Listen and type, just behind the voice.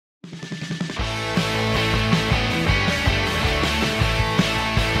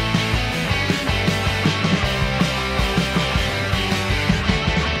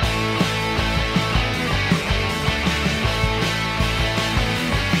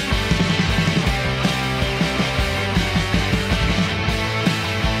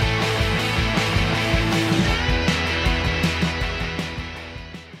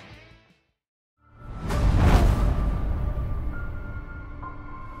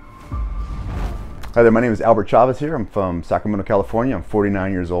Hi there, my name is Albert Chavez here. I'm from Sacramento, California. I'm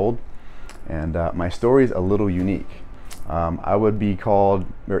 49 years old, and my story is a little unique. I would be called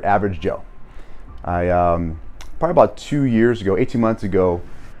your average Joe. Probably about 2 years ago, 18 months ago,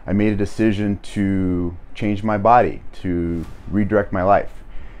 I made a decision to change my body, to redirect my life.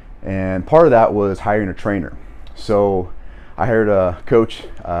 And part of that was hiring a trainer. So I hired a coach,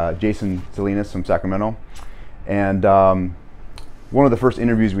 Jason Salinas from Sacramento, and one of the first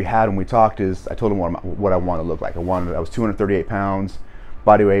interviews we had when we talked is I told him what I wanted to look like. I was 238 pounds,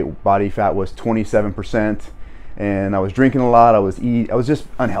 body weight, body fat was 27%, and I was drinking a lot. I was just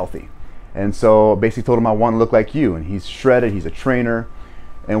unhealthy. And so basically told him I want to look like you, and he's shredded, he's a trainer.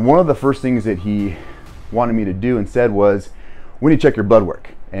 And one of the first things that he wanted me to do and said was, we need to check your blood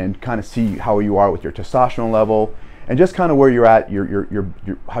work and kind of see how you are with your testosterone level and just kind of where you're at,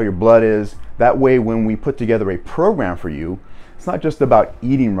 how your blood is. That way when we put together a program for you, it's not just about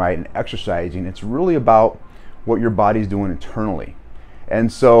eating right and exercising, it's really about what your body's doing internally.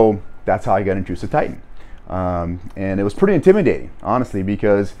 And so that's how I got introduced to Titan. And it was pretty intimidating, honestly,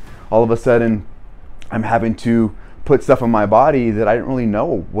 because all of a sudden I'm having to put stuff on my body that I didn't really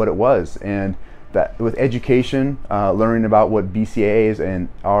know what it was. And that with education, learning about what BCAAs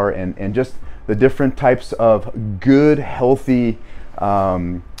are and just the different types of good, healthy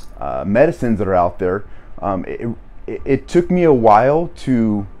medicines that are out there, it took me a while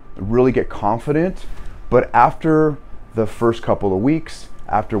to really get confident, but after the first couple of weeks,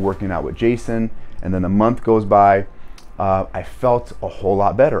 after working out with Jason, and then a month goes by, I felt a whole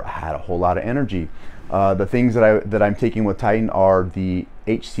lot better. I had a whole lot of energy. The things that I'm taking with Titan are the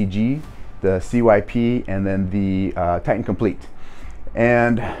HCG, the CYP, and then the Titan Complete.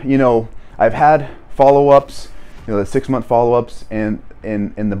 And you know, I've had follow-ups, you know, the 6-month follow-ups and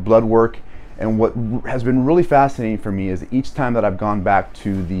the blood work. And what has been really fascinating for me is each time that I've gone back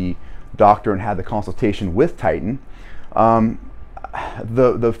to the doctor and had the consultation with Titan,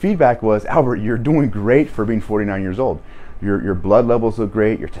 the feedback was, Albert, you're doing great for being 49 years old. Your blood levels look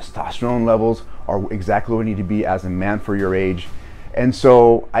great. Your testosterone levels are exactly where you need to be as a man for your age. And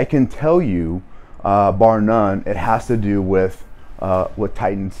so I can tell you, bar none, it has to do with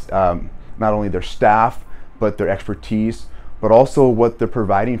Titan's, not only their staff, but their expertise, but also what they're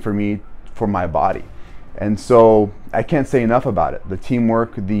providing for me for my body. And so I can't say enough about it. The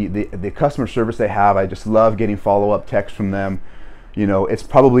teamwork, the customer service they have, I just love getting follow-up texts from them. You know, it's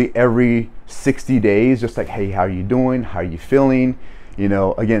probably every 60 days, just like, hey, how are you doing? How are you feeling? You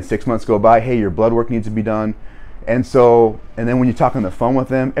know, again, 6 months go by, hey, your blood work needs to be done. And so, and then when you talk on the phone with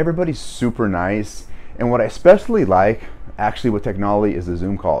them, everybody's super nice. And what I especially like, actually with technology, is the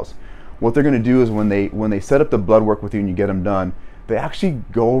Zoom calls. What they're gonna do is when they set up the blood work with you and you get them done, they actually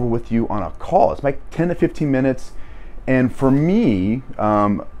go over with you on a call. It's like 10 to 15 minutes. And for me,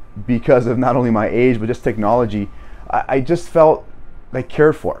 because of not only my age, but just technology, I just felt like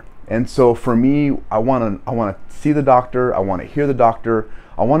cared for. And so for me, I wanna see the doctor, I wanna hear the doctor,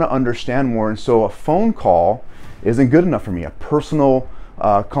 I wanna understand more. And so a phone call isn't good enough for me. A personal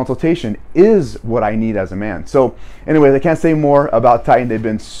consultation is what I need as a man. So anyways, I can't say more about Titan. They've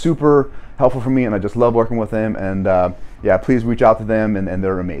been super helpful for me, and I just love working with them. And yeah, please reach out to them, and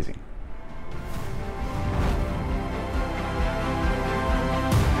they're amazing.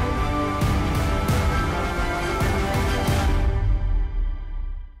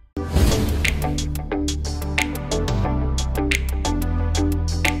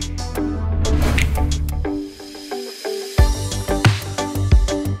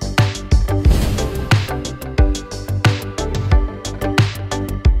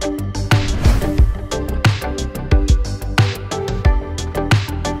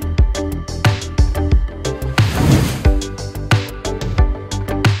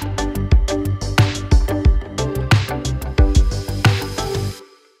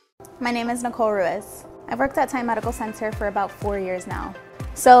 My name is Nicole. I've worked at Titan Medical Center for about 4 years now.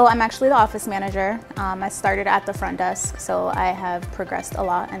 So I'm actually the office manager. I started at the front desk, so I have progressed a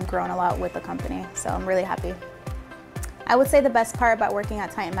lot and grown a lot with the company, so I'm really happy. I would say the best part about working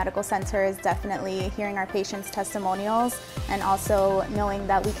at Titan Medical Center is definitely hearing our patients' testimonials and also knowing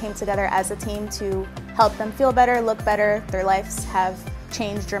that we came together as a team to help them feel better, look better. Their lives have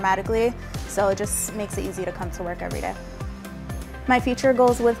changed dramatically, so it just makes it easy to come to work every day. My future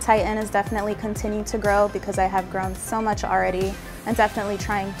goals with Titan is definitely continue to grow because I have grown so much already, and definitely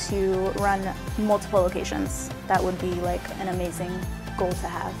trying to run multiple locations. That would be like an amazing goal to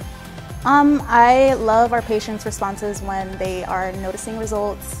have. I love our patients' responses when they are noticing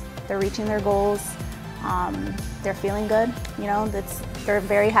results, they're reaching their goals, they're feeling good, you know, they're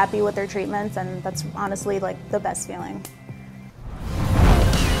very happy with their treatments, and that's honestly like the best feeling.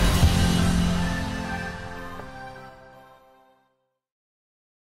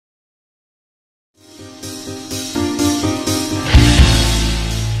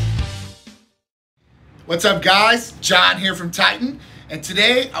 What's up, guys? John here from Titan, and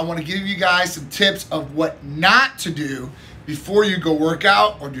today I want to give you guys some tips of what not to do before you go work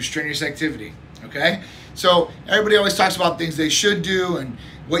out or do strenuous activity, okay? So everybody always talks about things they should do and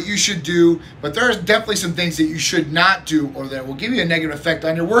what you should do, but there's definitely some things that you should not do or that will give you a negative effect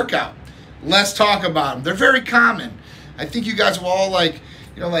on your workout. Let's talk about them. They're very common. I think you guys will all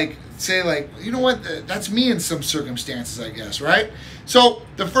say you know what, that's me in some circumstances, I guess, right? So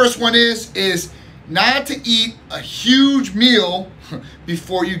the first one is not to eat a huge meal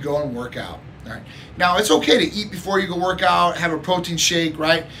before you go and work out. All right. Now, it's okay to eat before you go work out, have a protein shake,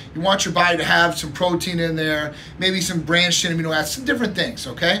 right? You want your body to have some protein in there, maybe some branched chain amino acids, some different things,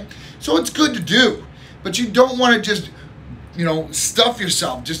 okay? So it's good to do, but you don't want to just, stuff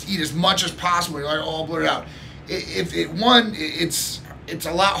yourself, just eat as much as possible. You're like, oh, blur it out. It's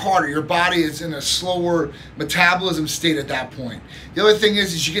a lot harder. Your body is in a slower metabolism state at that point. The other thing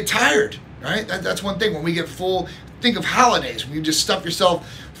is you get tired, right? That's one thing. When we get full, think of holidays. When you just stuff yourself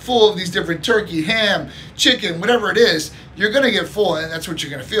full of these different turkey, ham, chicken, whatever it is, you're going to get full, and that's what you're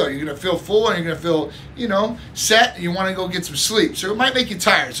going to feel. You're going to feel full, and you're going to feel, set, and you want to go get some sleep. So it might make you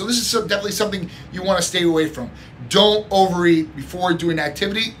tired. So this is definitely something you want to stay away from. Don't overeat before doing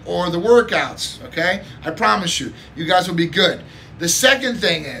activity or the workouts, okay? I promise you, you guys will be good. The second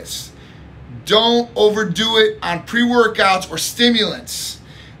thing is, don't overdo it on pre-workouts or stimulants.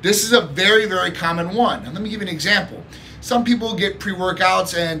 This is a very, very common one. And let me give you an example. Some people get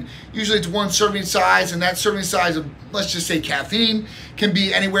pre-workouts, and usually it's one serving size, and that serving size of, let's just say, caffeine can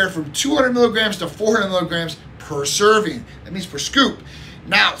be anywhere from 200 milligrams to 400 milligrams per serving. That means per scoop.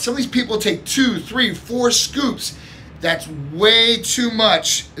 Now, some of these people take 2, 3, 4 scoops. That's way too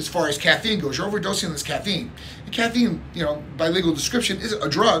much as far as caffeine goes. You're overdosing on this caffeine. And caffeine, by legal description, is a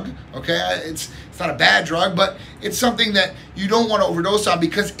drug, okay? It's not a bad drug, but it's something that you don't want to overdose on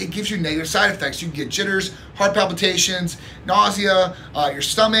because it gives you negative side effects. You can get jitters, heart palpitations, nausea, your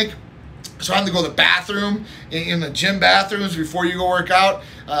stomach. So having to go to the bathroom in the gym bathrooms before you go work out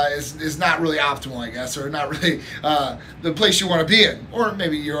is not really optimal, I guess, or not really the place you want to be in. Or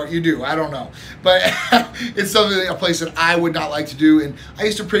maybe you do, I don't know. But it's a place that I would not like to do. And I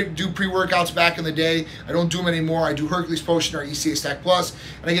used to do pre-workouts back in the day. I don't do them anymore. I do Hercules Potion or ECA Stack Plus,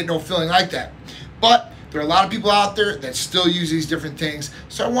 and I get no feeling like that. But there are a lot of people out there that still use these different things.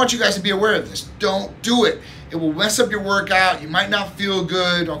 So I want you guys to be aware of this. Don't do it. It will mess up your workout. You might not feel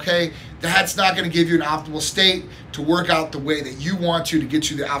good, okay? That's not going to give you an optimal state to work out the way that you want to get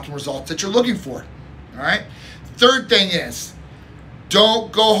you the optimal results that you're looking for, all right? Third thing is,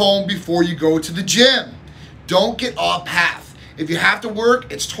 don't go home before you go to the gym. Don't get off path. If you have to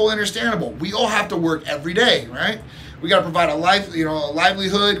work, it's totally understandable. We all have to work every day, right? We got to provide a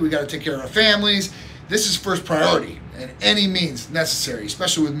livelihood. We got to take care of our families. This is first priority in any means necessary,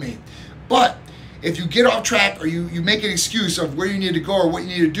 especially with me. But if you get off track or you make an excuse of where you need to go or what you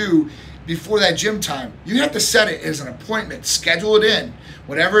need to do before that gym time, you have to set it as an appointment, schedule it in,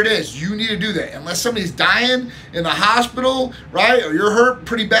 whatever it is, you need to do that. Unless somebody's dying in the hospital, right, or you're hurt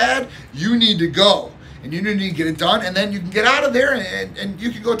pretty bad, you need to go. And you need to get it done, and then you can get out of there and you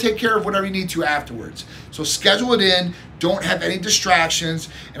can go take care of whatever you need to afterwards. So schedule it in, don't have any distractions.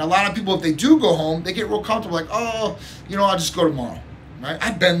 And a lot of people, if they do go home, they get real comfortable, like, oh, I'll just go tomorrow, right?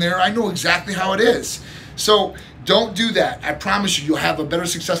 I've been there, I know exactly how it is. So don't do that. I promise you, you'll have a better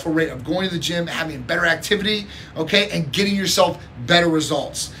successful rate of going to the gym, having better activity, okay, and getting yourself better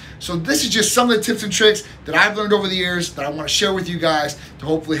results. So this is just some of the tips and tricks that I've learned over the years that I want to share with you guys to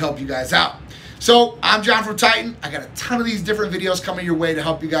hopefully help you guys out. So I'm John from Titan. I got a ton of these different videos coming your way to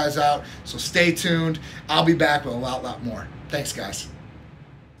help you guys out. So stay tuned. I'll be back with a lot more. Thanks, guys.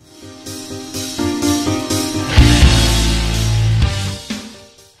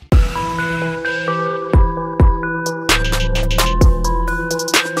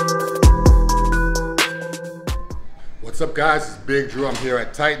 What's up, guys? It's Big Dru. I'm here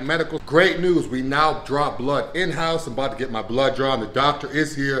at Titan Medical. Great news, we now draw blood in-house. I'm about to get my blood drawn. The doctor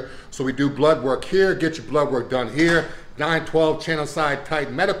is here, so we do blood work here. Get your blood work done here. 912 Channel Side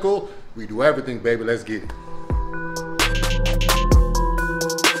Titan Medical. We do everything, baby. Let's get it.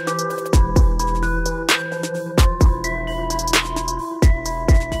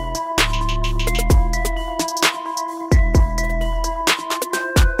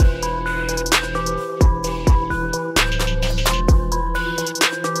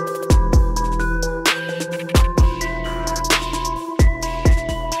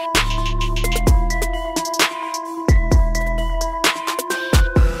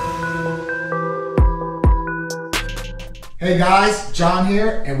 Hey guys, John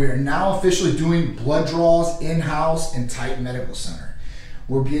here, and we are now officially doing blood draws in-house in Titan Medical Center.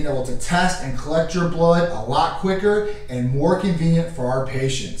 We're being able to test and collect your blood a lot quicker and more convenient for our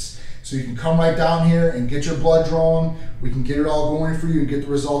patients. So you can come right down here and get your blood drawn. We can get it all going for you and get the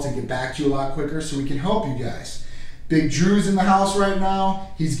results and get back to you a lot quicker so we can help you guys. Big Dru's in the house right now.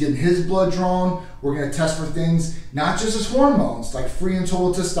 He's getting his blood drawn. We're gonna test for things, not just his hormones, like free and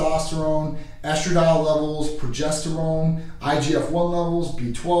total testosterone, estradiol levels, progesterone, IGF-1 levels,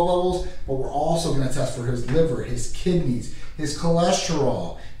 B12 levels, but we're also gonna test for his liver, his kidneys, his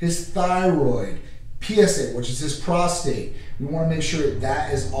cholesterol, his thyroid, PSA, which is his prostate. We wanna make sure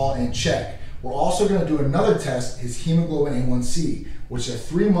that is all in check. We're also gonna do another test, his hemoglobin A1C, which is a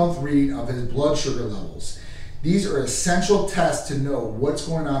 3-month read of his blood sugar levels. These are essential tests to know what's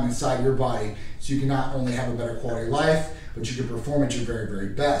going on inside your body so you can not only have a better quality of life, but you can perform at your very, very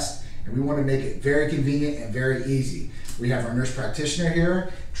best. And we want to make it very convenient and very easy. We have our nurse practitioner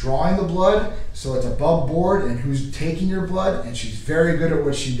here drawing the blood so it's above board and who's taking your blood, and she's very good at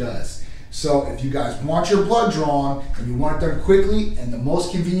what she does. So if you guys want your blood drawn and you want it done quickly and the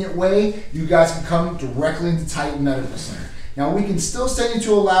most convenient way, you guys can come directly into Titan Medical Center. Now we can still send you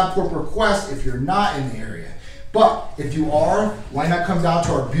to a LabCorp request if you're not in the area. But if you are, why not come down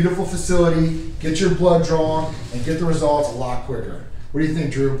to our beautiful facility, get your blood drawn, and get the results a lot quicker. What do you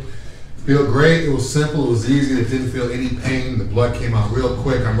think, Dru? Feel great. It was simple. It was easy. It didn't feel any pain. The blood came out real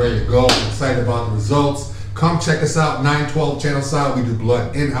quick. I'm ready to go. I'm excited about the results. Come check us out, 912 Channel Side. We do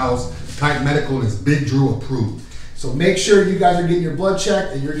blood in-house. Titan Medical, and it's Big Dru approved. So make sure you guys are getting your blood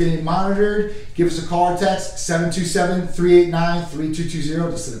checked and you're getting monitored. Give us a call or text,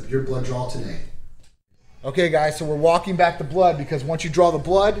 727-389-3220 to set up your blood draw today. Okay guys, so we're walking back the blood because once you draw the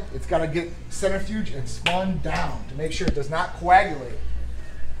blood, it's got to get centrifuged and spun down to make sure it does not coagulate.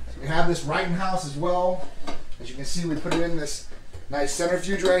 So we have this right in house as well. As you can see, we put it in this nice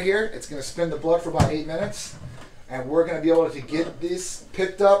centrifuge right here. It's going to spin the blood for about 8 minutes. And we're going to be able to get this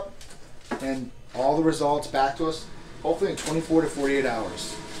picked up and all the results back to us, hopefully in 24 to 48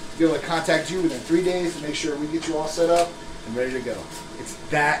 hours. Be able to contact you within 3 days to make sure we get you all set up and ready to go. It's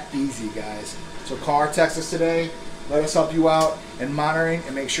that easy, guys. So call or text us today. Let us help you out in monitoring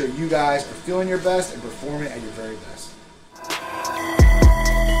and make sure you guys are feeling your best and performing at your very best.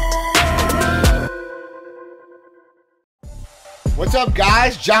 What's up,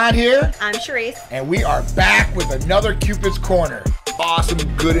 guys? John here. I'm Charisse. And we are back with another Cupid's Corner. Awesome,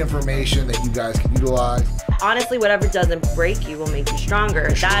 good information that you guys can utilize. Honestly, whatever doesn't break you will make you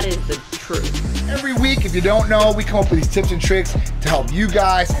stronger. That is the truth. Every week, if you don't know, we come up with these tips and tricks to help you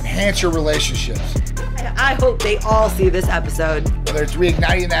guys enhance your relationships. I hope they all see this episode. Whether it's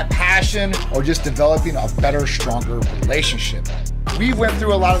reigniting that passion or just developing a better, stronger relationship. We went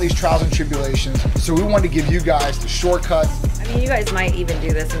through a lot of these trials and tribulations, so we wanted to give you guys the shortcuts. I mean, you guys might even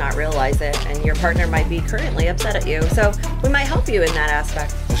do this and not realize it, and your partner might be currently upset at you. So we might help you in that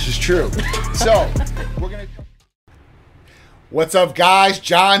aspect. This is true. So, we're going to... What's up, guys?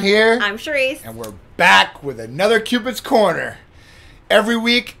 John here. I'm Charisse. And we're back with another Cupid's Corner. Every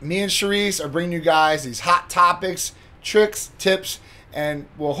week, me and Charisse are bringing you guys these hot topics, tricks, tips, and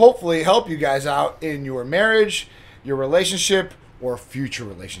will hopefully help you guys out in your marriage, your relationship, or future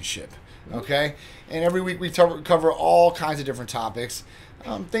relationship. Okay? And every week we cover all kinds of different topics.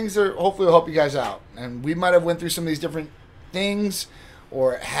 Things that hopefully will help you guys out. And we might have went through some of these different things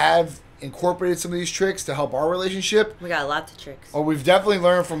or have incorporated some of these tricks to help our relationship. We got lots of tricks. Or we've definitely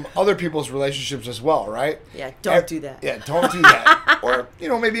learned from other people's relationships as well, right? Yeah, don't do that. Yeah, don't do that. Or,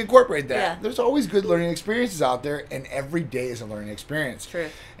 maybe incorporate that. Yeah. There's always good learning experiences out there, and every day is a learning experience. True.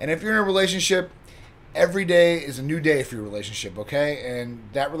 And if you're in a relationship, every day is a new day for your relationship, okay? And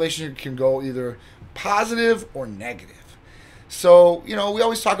that relationship can go either positive or negative. So, we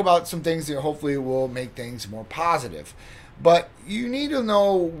always talk about some things that hopefully will make things more positive. But you need to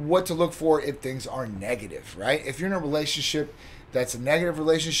know what to look for if things are negative, right? If you're in a relationship that's a negative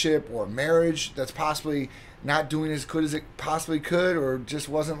relationship or a marriage that's possibly not doing as good as it possibly could or just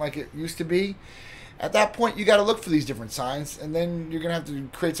wasn't like it used to be, at that point you got to look for these different signs, and then you're going to have to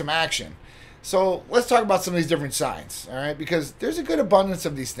create some action. So let's talk about some of these different signs, all right? Because there's a good abundance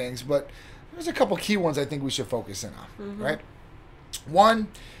of these things, but there's a couple key ones I think we should focus in on, right? One,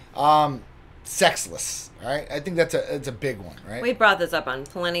 sexless, right? I think it's a big one, right? We brought this up on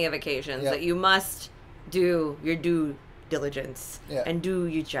plenty of occasions that you must do your due diligence and do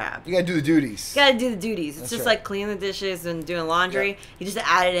your job. You gotta do the duties. You gotta do the duties. It's That's just right. like cleaning the dishes and doing laundry. You just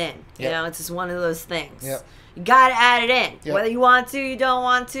add it in. You know, it's just one of those things. Yep. You gotta add it in. Yep. Whether you want to, you don't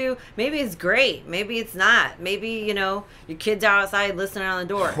want to. Maybe it's great. Maybe it's not. Maybe, your kids are outside listening on the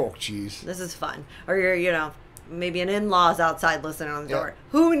door. Oh, jeez. This is fun. Or you're, maybe an in-law's outside listening on the door.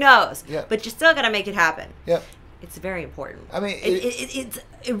 Who knows? Yep. But you still gotta make it happen. Yep. It's very important. I mean,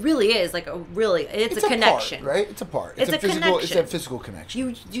 it really is like it's a connection, right? It's a part. It's a physical. connection. It's a physical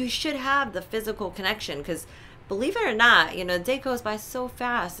connection. You should have the physical connection because, believe it or not, the day goes by so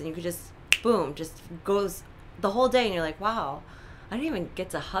fast, and you could just boom, just goes the whole day, and you're like, wow, I didn't even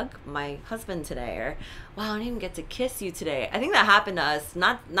get to hug my husband today, or wow, I didn't even get to kiss you today. I think that happened to us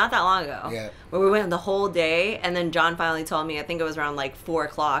not that long ago. Yeah. Where we went the whole day, and then John finally told me, I think it was around like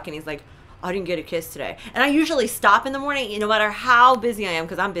 4:00, and he's like, I didn't get a kiss today. And I usually stop in the morning, no matter how busy I am,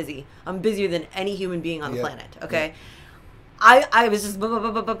 because I'm busy. I'm busier than any human being on the planet, okay? Yeah. I was just,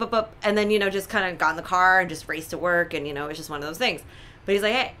 and then, just kind of got in the car and just raced to work, and, it's just one of those things. But he's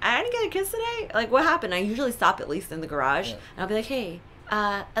like, hey, I didn't get a kiss today? Like, what happened? I usually stop at least in the garage, and I'll be like, hey,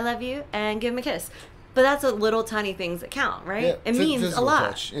 I love you, and give him a kiss. But that's the little tiny things that count, right? Yeah. It means a lot.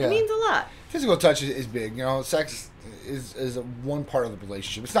 Touch. Yeah. It means a lot. Physical touch is big. Sex is one part of the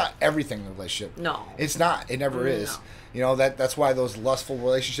relationship. It's not everything in the relationship. No. It's not. It never is. That's why those lustful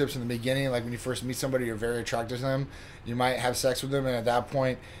relationships in the beginning, like when you first meet somebody, you're very attracted to them. You might have sex with them, and at that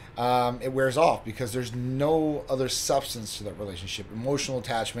point, it wears off because there's no other substance to that relationship, emotional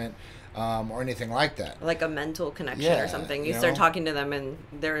attachment, or anything like that. Like a mental connection or something. You start talking to them and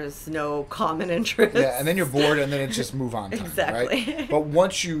there's no common interest. Yeah, and then you're bored, and then it's just move on time. Exactly. Right? But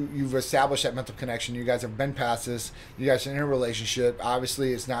once you've established that mental connection, you guys have been past this, you guys are in a relationship.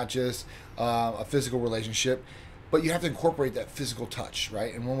 Obviously, it's not just a physical relationship, but you have to incorporate that physical touch,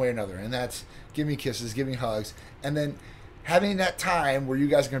 right, in one way or another. And that's give me kisses, give me hugs, and then having that time where you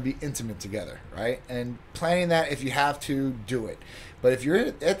guys are going to be intimate together, right? And planning that if you have to, do it. But if you're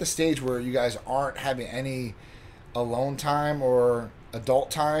at the stage where you guys aren't having any alone time or adult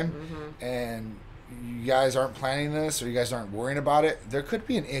time, and you guys aren't planning this or you guys aren't worrying about it, there could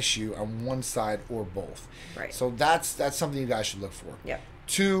be an issue on one side or both. Right. So that's something you guys should look for. Yeah.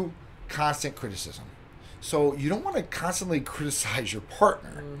 2, constant criticism. So you don't want to constantly criticize your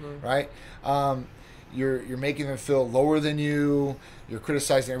partner, right? You're making them feel lower than you. You're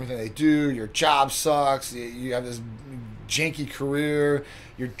criticizing everything they do. Your job sucks. You have this janky career.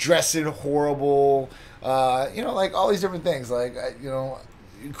 You're dressing horrible. Like all these different things. Like you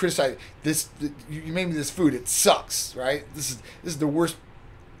criticize this. You made me this food. It sucks, right? This is the worst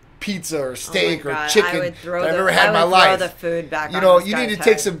pizza or steak or chicken that I've ever had in my life. Throw the food back. You need to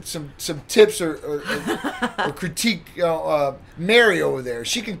take some tips or critique. Mary over there,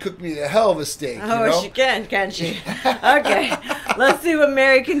 she can cook me a hell of a steak. She can she? Okay, let's see what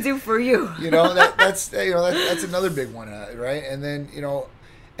Mary can do for you. That's another big one, right? And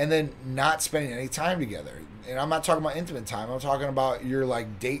then not spending any time together. And I'm not talking about intimate time. I'm talking about your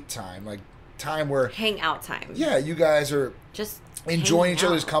like date time, like time where hangout time. Yeah, you guys are just enjoying each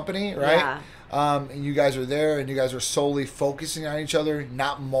other's company, right? Yeah. And you guys are there, and you guys are solely focusing on each other,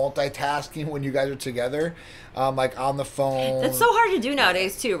 not multitasking when you guys are together, like on the phone. It's so hard to do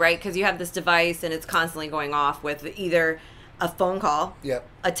nowadays too, right? Because you have this device, and it's constantly going off with either a phone call,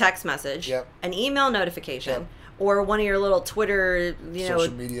 a text message, an email notification, or one of your little Twitter,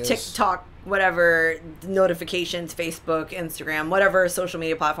 social medias, TikTok, whatever notifications, Facebook, Instagram, whatever social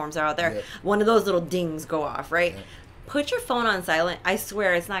media platforms are out there. One of those little dings go off, right? Put your phone on silent. I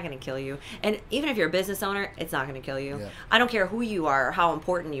swear it's not going to kill you. And even if you're a business owner, it's not going to kill you. I don't care who you are or how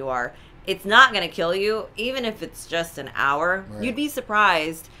important you are. It's not going to kill you, even if it's just an hour. You'd be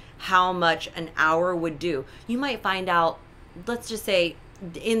surprised how much an hour would do. You might find out, let's just say,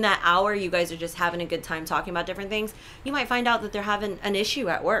 in that hour, you guys are just having a good time talking about different things. You might find out that they're having an issue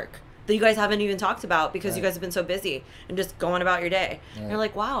at work that you guys haven't even talked about because you guys have been so busy and just going about your day. And you're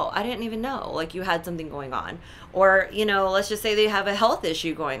like, wow, I didn't even know like you had something going on. Or, let's just say they have a health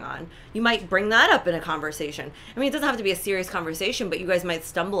issue going on. You might bring that up in a conversation. I mean, it doesn't have to be a serious conversation, but you guys might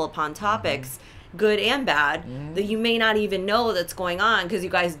stumble upon topics, good and bad, that you may not even know that's going on because you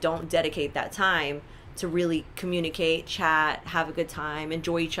guys don't dedicate that time to really communicate, chat, have a good time,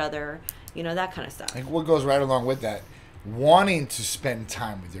 enjoy each other, that kind of stuff. And what goes right along with that, wanting to spend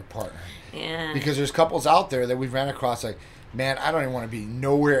time with your partner. Yeah. Because there's couples out there that we've ran across like, man, I don't even want to be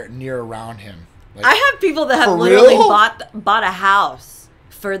nowhere near around him. Like, I have people that have literally bought a house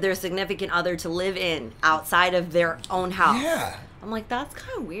for their significant other to live in outside of their own house. Yeah. I'm like, that's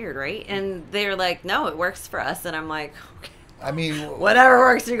kind of weird, right? And they're like, no, it works for us. And I'm like, okay. I mean, whatever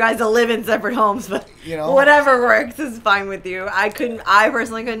works for you guys to live in separate homes, but whatever works is fine with you. I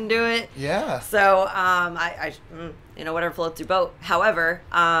personally couldn't do it. Yeah. So, whatever floats your boat. However,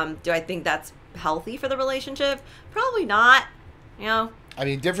 do I think that's healthy for the relationship? Probably not. I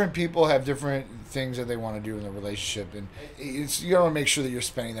mean, different people have different things that they want to do in the relationship, and you got to make sure that you're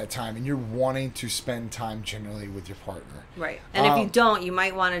spending that time, and you're wanting to spend time generally with your partner. Right. And if you don't, you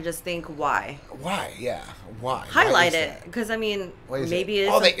might want to just think why. Why? Yeah. Why? Highlight it, because I mean, maybe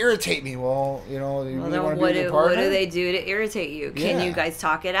it's. Oh, they irritate me. Well, you know, you really want to be with your what partner? do they do to irritate you? Can you guys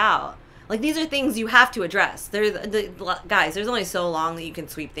talk it out? Like, these are things you have to address. Guys, there's only so long that you can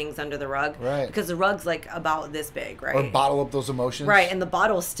sweep things under the rug. Right. Because the rug's, like, about this big, right? Or bottle up those emotions. Right, and the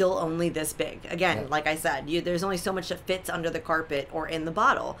bottle's still only this big. Again, like I said, there's only so much that fits under the carpet or in the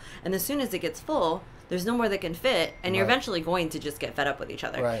bottle. And as soon as it gets full, there's no more that can fit, and you're eventually going to just get fed up with each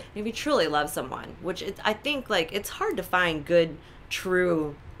other. Right. If you truly love someone, which I think, like, it's hard to find good,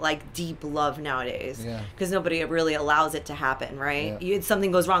 true, like, deep love nowadays, because nobody really allows it to happen, right?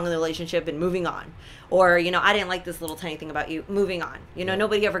 Something goes wrong in the relationship and moving on, or, you know, I didn't like this little tiny thing about you, moving on. You know,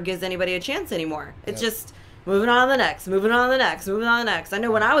 nobody ever gives anybody a chance anymore. It's just moving on to the next, moving on to the next, moving on to the next. I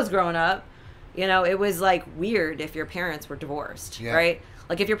know when I was growing up, you know, it was like weird if your parents were divorced, right?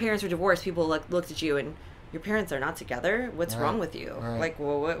 Like, if your parents were divorced, people looked at you and, your parents are not together, what's wrong with you? Like,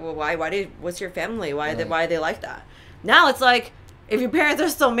 well, what's your family? Why are they like that? Now it's like, if your parents are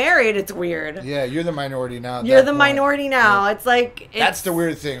still married, it's weird. Yeah, you're the minority now. You're the minority now. It's like... That's the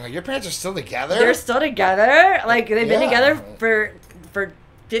weird thing. Like, your parents are still together? They're still together. Like, they've been together for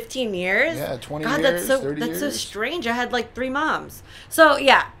 15 years. Yeah, 20 God, years, 30 years. That's so strange. I had, like, 3 moms. So,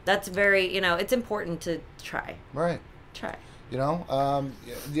 yeah, that's very, you know, it's important to try. Right. Try. You know,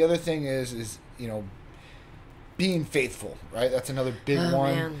 the other thing is, you know, being faithful, right? That's another big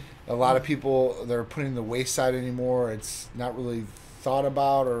one. Man. A lot of people, they're putting the wayside anymore. It's not really thought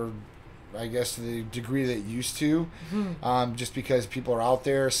about, or I guess to the degree that it used to, just because people are out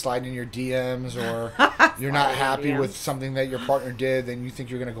there sliding in your DMs, or you're not happy with something that your partner did, then you think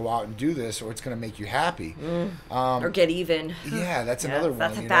you're going to go out and do this, or it's going to make you happy. Or get even. Yeah, that's another one.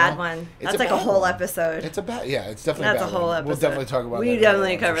 That's a bad one. That's like a whole episode. It's a bad, it's definitely that's a whole episode. We'll definitely talk about that. We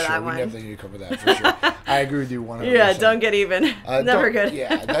definitely cover that one. We definitely need to cover that for sure. I agree with you 100%. Yeah, don't get even. Never good.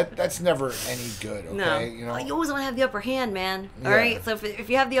 Yeah, that's never any good, okay? No. You know? You always want to have the upper hand, man. All right? So if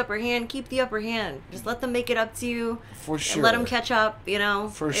you have the upper hand, keep the upper hand. Just let them make it up to you. For sure. And let them catch up, you know?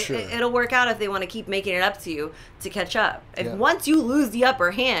 For sure. It'll work out if they want to keep making it up to you to catch up. If once you lose the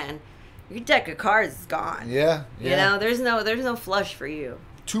upper hand, your deck of cards is gone. Yeah. You know, there's no flush for you.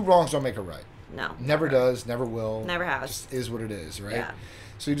 2 wrongs don't make a right. No. Never does, never will. Never has. Just is what it is, right? Yeah.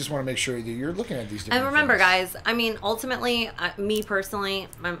 So you just want to make sure that you're looking at these different And remember, things. guys, I mean, ultimately, me personally,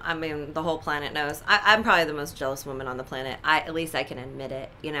 I mean, the whole planet knows, I'm probably the most jealous woman on the planet. At least I can admit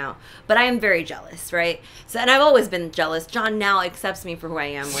it, you know. But I am very jealous, right? So, and I've always been jealous. John now accepts me for who I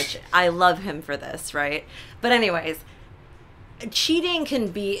am, which I love him for this, right? But anyways, cheating can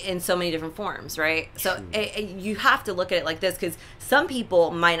be in so many different forms, right? So you have to look at it like this, because some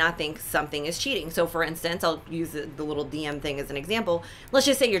people might not think something is cheating. So for instance, I'll use the little DM thing as an example. Let's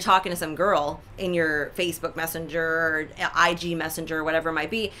just say you're talking to some girl in your Facebook Messenger or IG Messenger or whatever it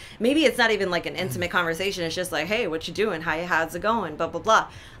might be. Maybe it's not even like an intimate conversation. It's just like, hey, what you doing? How's it going? Blah, blah, blah.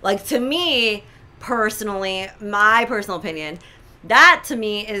 Like, to me, personally, my personal opinion, that to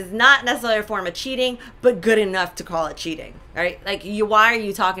me is not necessarily a form of cheating, but good enough to call it cheating, right? Like, why are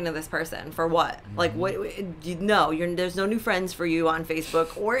you talking to this person for what? Like, what? There's no new friends for you on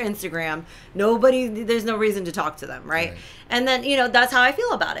Facebook or Instagram. There's no reason to talk to them, right? And then, you know, that's how I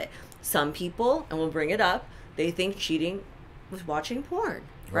feel about it. Some people, and we'll bring it up, they think cheating was watching porn,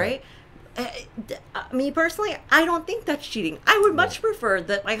 right? Me personally, I don't think that's cheating. I would much prefer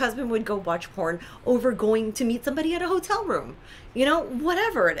that my husband would go watch porn over going to meet somebody at a hotel room. You know,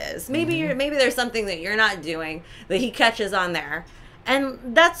 whatever it is. Maybe maybe there's something that you're not doing that he catches on there, and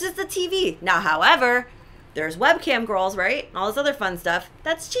that's just the TV. Now, however, there's webcam girls, right? All this other fun stuff.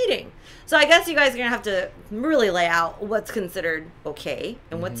 That's cheating. So I guess you guys are going to have to really lay out what's considered okay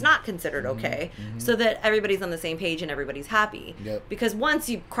and what's not considered okay, so that everybody's on the same page and everybody's happy. Because once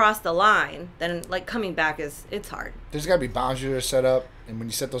you cross the line, then, like, coming back it's hard. There's got to be boundaries that are set up, and when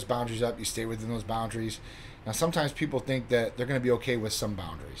you set those boundaries up, you stay within those boundaries. Now, sometimes people think that they're going to be okay with some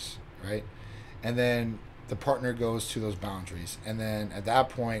boundaries, right? And then the partner goes to those boundaries, and then at that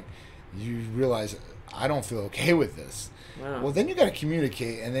point, you realize, I don't feel okay with this. Wow. Well, then you got to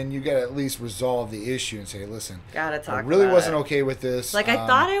communicate, and then you got to at least resolve the issue and say, listen, gotta talk. I really wasn't okay with this. Like, I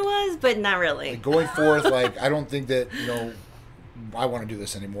thought I was, but not really. Like, going forth, like, I don't think that, you know, I want to do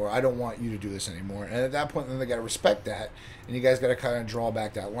this anymore. I don't want you to do this anymore. And at that point, then they got to respect that, and you guys got to kind of draw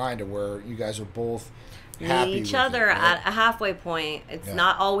back that line to where you guys are both meet each other at a halfway point. It's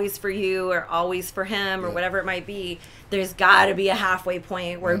not always for you or always for him or whatever it might be. There's got to be a halfway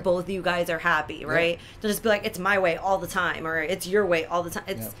point where both you guys are happy, right? Don't just be like, it's my way all the time or it's your way all the time.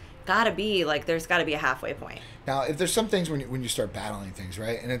 It's got to be like, there's got to be a halfway point. Now, if there's some things when you start battling things,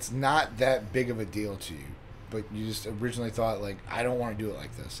 right, and it's not that big of a deal to you, but you just originally thought, like, I don't want to do it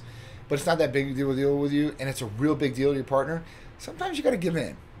like this, but it's not that big a deal with you, and it's a real big deal to your partner, sometimes you got to give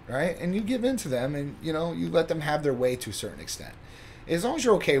in, right? And you give in to them, and, you know, you let them have their way to a certain extent. As long as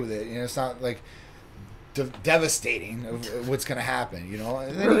you're okay with it, you know, it's not, like, devastating of what's going to happen, you know,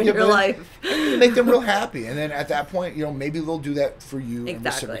 and then Ruin your life. And you make them real happy, and then at that point, you know, maybe they'll do that for you and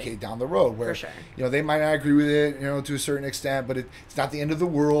reciprocate down the road, where you know, they might not agree with it, you know, to a certain extent, but it's not the end of the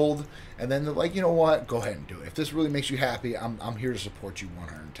world, and then they're like, you know what, go ahead and do it. If this really makes you happy, I'm here to support you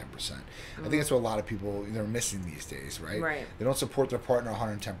 110%. I think that's what a lot of people, they're missing these days, right? They don't support their partner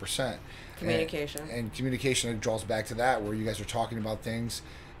 110%. Communication. And communication draws back to that, where you guys are talking about things,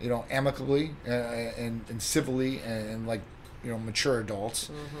 you know, amicably and civilly and like, you know, mature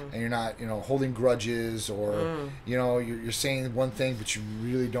adults, and you're not, you know, holding grudges or, you know, you're saying one thing but you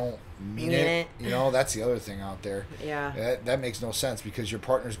really don't mean it. You know, that's the other thing out there. That makes no sense, because your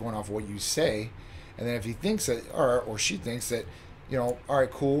partner's going off of what you say, and then if he thinks that, or she thinks that, you know, all right,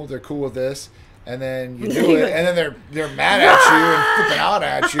 cool, they're cool with this, and then you do it, and then they're mad at you and flipping out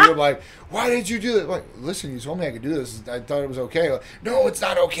at you, like, why did you do it? Like, listen, you told me I could do this. I thought it was okay. Like, no, it's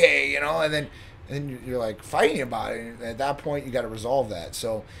not okay, you know. And then you're like fighting about it. And at that point, you got to resolve that.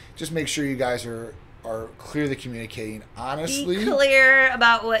 So just make sure you guys are clearly communicating honestly. Be clear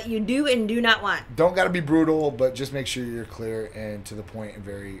about what you do and do not want. Don't got to be brutal, but just make sure you're clear and to the point and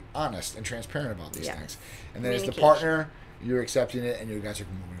very honest and transparent about these things. And then as the partner, you're accepting it, and you guys are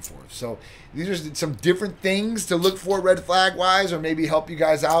moving forward. So these are some different things to look for red flag wise, or maybe help you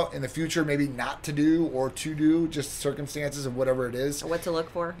guys out in the future, maybe not to do or to do, just circumstances of whatever it is. Or what to look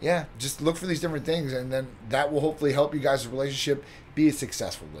for. Yeah, just look for these different things, and then that will hopefully help you guys' relationship be a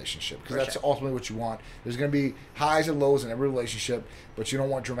successful relationship, because that's ultimately what you want. There's going to be highs and lows in every relationship, but you don't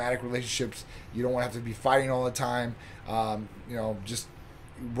want dramatic relationships. You don't want to have to be fighting all the time. You know, just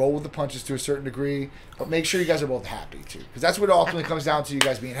roll with the punches to a certain degree, but make sure you guys are both happy too, because that's what it ultimately comes down to, you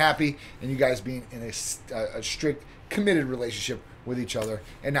guys being happy and you guys being in a strict, committed relationship with each other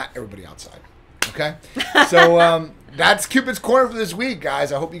and not everybody outside. Okay? So that's Cupid's Corner for this week,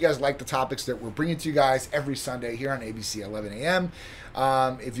 guys. I hope you guys like the topics that we're bringing to you guys every Sunday here on ABC 11 a.m.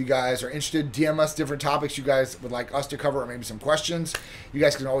 If you guys are interested, DM us different topics you guys would like us to cover, or maybe some questions. You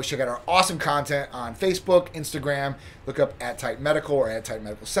guys can always check out our awesome content on Facebook, Instagram. Look up at Titan Medical or at Titan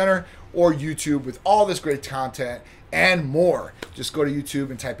Medical Center, or YouTube with all this great content and more. Just go to YouTube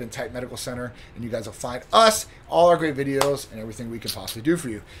and type in Titan Medical Center, and you guys will find us, all our great videos, and everything we can possibly do for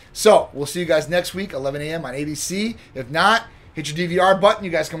you. So we'll see you guys next week, 11 a.m. on ABC. If not, hit your DVR button.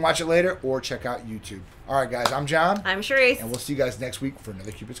 You guys can watch it later, or check out YouTube. All right, guys, I'm John. I'm Charisse. And we'll see you guys next week for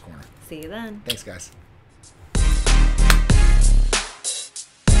another Cupid's Corner. See you then. Thanks, guys.